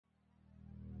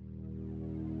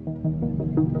So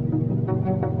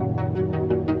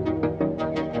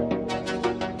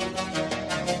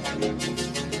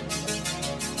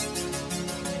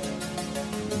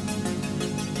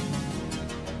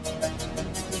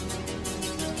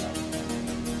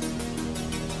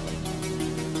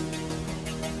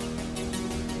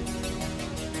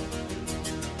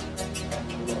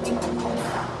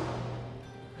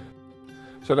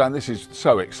Dan, this is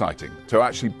so exciting to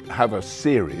actually have a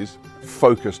series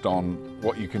focused on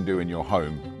what you can do in your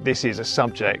home. This is a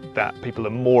subject that people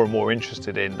are more and more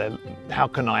interested in. How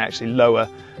can I actually lower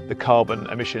the carbon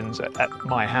emissions at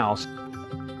my house?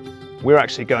 We're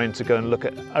actually going to go and look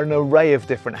at an array of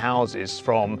different houses,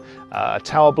 from a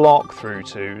tower block through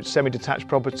to semi-detached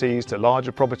properties to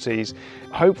larger properties.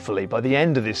 Hopefully by the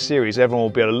end of this series everyone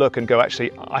will be able to look and go,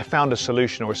 actually I found a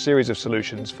solution or a series of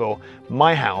solutions for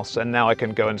my house, and now I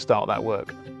can go and start that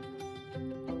work.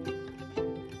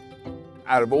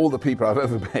 Out of all the people I've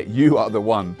ever met, you are the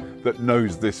one that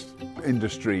knows this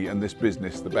industry and this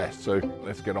business the best, so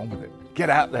let's get on with it.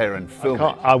 Get out there and film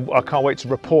it. I can't wait to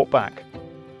report back.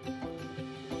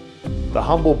 The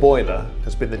Humble boiler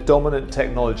has been the dominant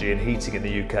technology in heating in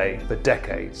the UK for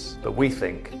decades, but we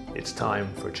think it's time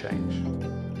for a change.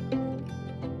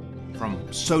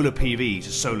 From solar PV to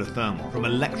solar thermal, from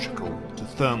electrical to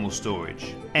thermal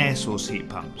storage, air source heat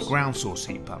pumps, ground source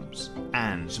heat pumps,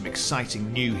 and some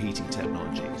exciting new heating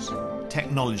technologies.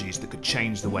 Technologies that could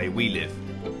change the way we live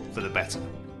for the better.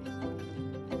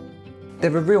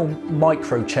 There are real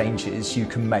micro changes you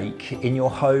can make in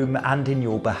your home and in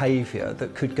your behaviour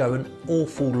that could go an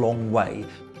awful long way.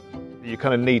 You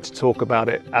kind of need to talk about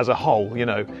it as a whole, you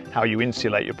know, how you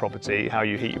insulate your property, how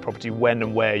you heat your property, when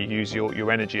and where you use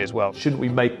your energy as well. Shouldn't we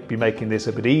be making this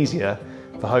a bit easier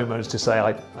for homeowners to say,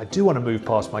 I do want to move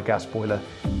past my gas boiler,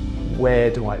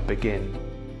 where do I begin?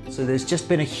 So there's just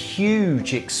been a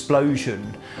huge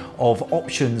explosion of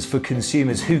options for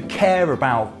consumers who care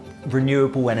about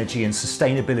renewable energy and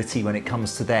sustainability when it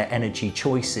comes to their energy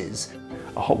choices.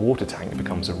 A hot water tank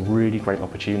becomes a really great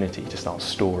opportunity to start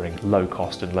storing low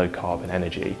cost and low carbon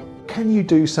energy. Can you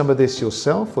do some of this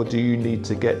yourself, or do you need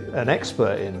to get an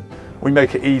expert in? We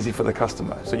make it easy for the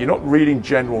customer, so you're not reading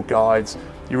general guides,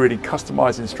 you're reading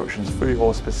customised instructions for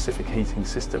your specific heating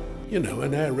system. You know,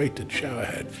 an aerated shower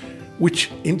head,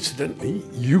 which incidentally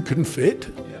you can fit.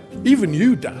 Even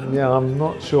you, Dan. Yeah, I'm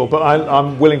not sure, but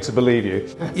I'm willing to believe you.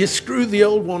 You screw the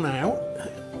old one out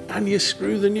and you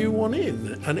screw the new one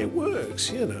in, and it works,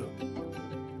 you know.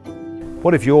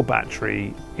 What if your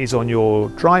battery is on your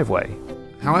driveway?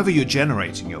 However you're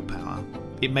generating your power,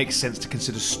 it makes sense to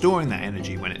consider storing that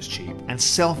energy when it's cheap and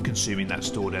self-consuming that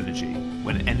stored energy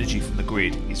when energy from the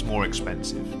grid is more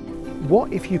expensive.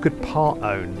 What if you could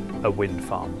part-own a wind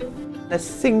farm? A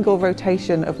single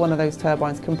rotation of one of those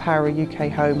turbines can power a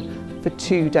UK home for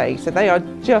 2 days. So they are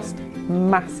just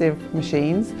massive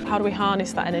machines. How do we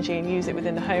harness that energy and use it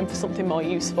within the home for something more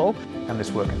useful? Can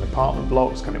this work in apartment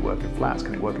blocks? Can it work in flats?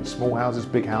 Can it work in small houses,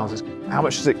 big houses? How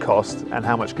much does it cost and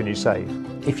how much can you save?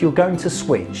 If you're going to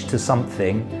switch to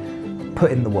something,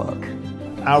 put in the work.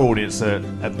 Our audience are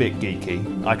a bit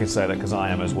geeky. I can say that because I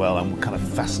am as well. I'm kind of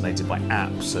fascinated by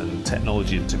apps and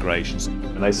technology integrations.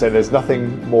 And they say there's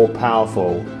nothing more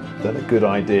powerful than a good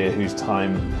idea whose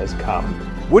time has come.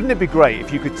 Wouldn't it be great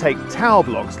if you could take tower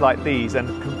blocks like these and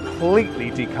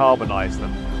completely decarbonise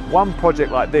them? One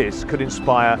project like this could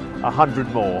inspire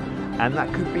 100 more, and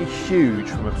that could be huge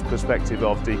from a perspective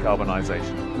of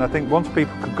decarbonisation. And I think once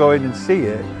people could go in and see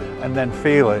it and then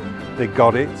feel it, they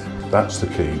got it. That's the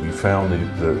key. We found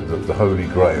the holy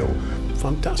grail.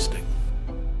 Fantastic.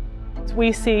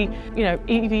 We see, you know,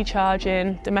 EV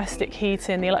charging, domestic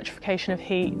heating, the electrification of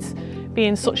heat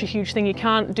being such a huge thing. You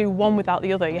can't do one without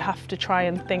the other. You have to try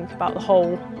and think about the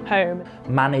whole home.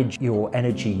 Manage your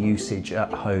energy usage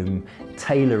at home,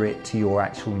 tailor it to your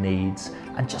actual needs,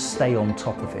 and just stay on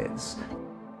top of it.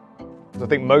 I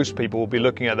think most people will be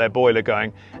looking at their boiler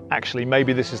going, actually,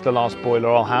 maybe this is the last boiler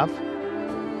I'll have.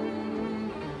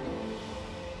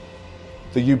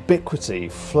 The ubiquity,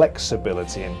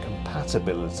 flexibility and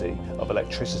compatibility of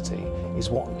electricity is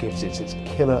what gives it its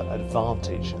killer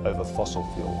advantage over fossil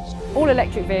fuels. All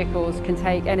electric vehicles can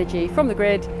take energy from the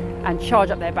grid and charge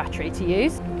up their battery to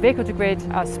use. Vehicle to grid,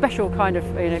 a special kind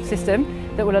of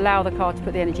system that will allow the car to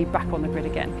put the energy back on the grid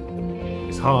again.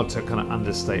 It's hard to kind of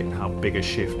understate how big a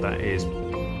shift that is.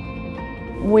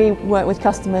 We work with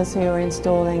customers who are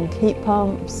installing heat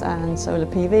pumps and solar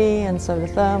PV and solar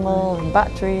thermal and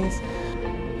batteries.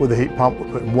 With a heat pump,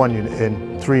 we're putting 1 unit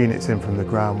in, 3 units in from the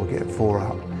ground, we're getting 4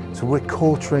 out. So we're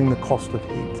quartering the cost of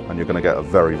heat. And you're going to get a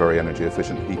very, very energy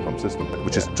efficient heat pump system,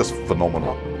 which is just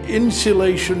phenomenal.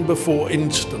 Insulation before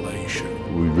installation.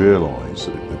 We realise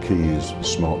that the key is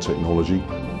smart technology.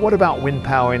 What about wind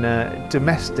power in a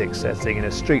domestic setting in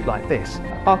a street like this?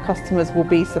 Our customers will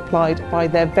be supplied by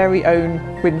their very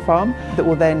own wind farm that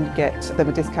will then get them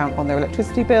a discount on their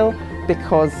electricity bill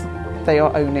because they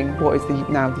are owning what is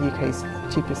now the UK's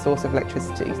cheapest source of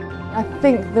electricity. I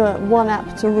think the one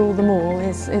app to rule them all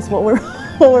is what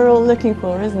we're all looking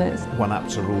for, isn't it? One app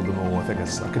to rule them all. I think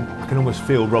I can almost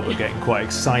feel Robert getting quite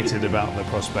excited about the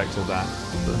prospect of that.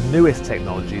 The newest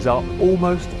technologies are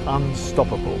almost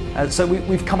unstoppable. So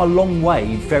we've come a long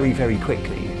way very, very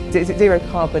quickly. Zero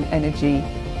carbon energy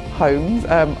homes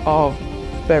are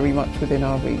very much within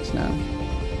our reach now.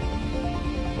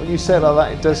 When you say it like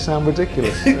that, it does sound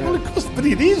ridiculous. Well, of course, but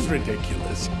it is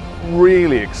ridiculous.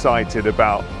 Really excited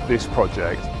about this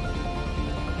project.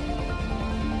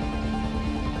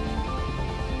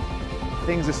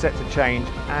 Things are set to change,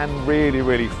 and really,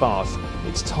 really fast.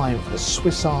 It's time for the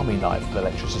Swiss Army knife of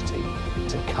electricity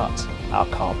to cut our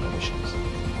carbon emissions.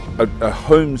 A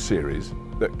home series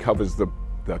that covers the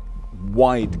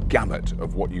wide gamut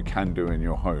of what you can do in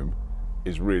your home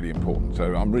is really important.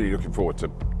 So I'm really looking forward to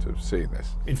seeing this.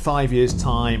 In 5 years'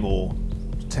 time or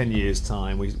 10 years'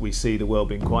 time, we see the world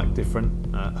being quite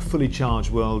different. A fully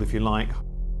charged world, if you like.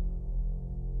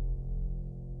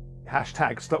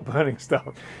 Hashtag stop burning stuff.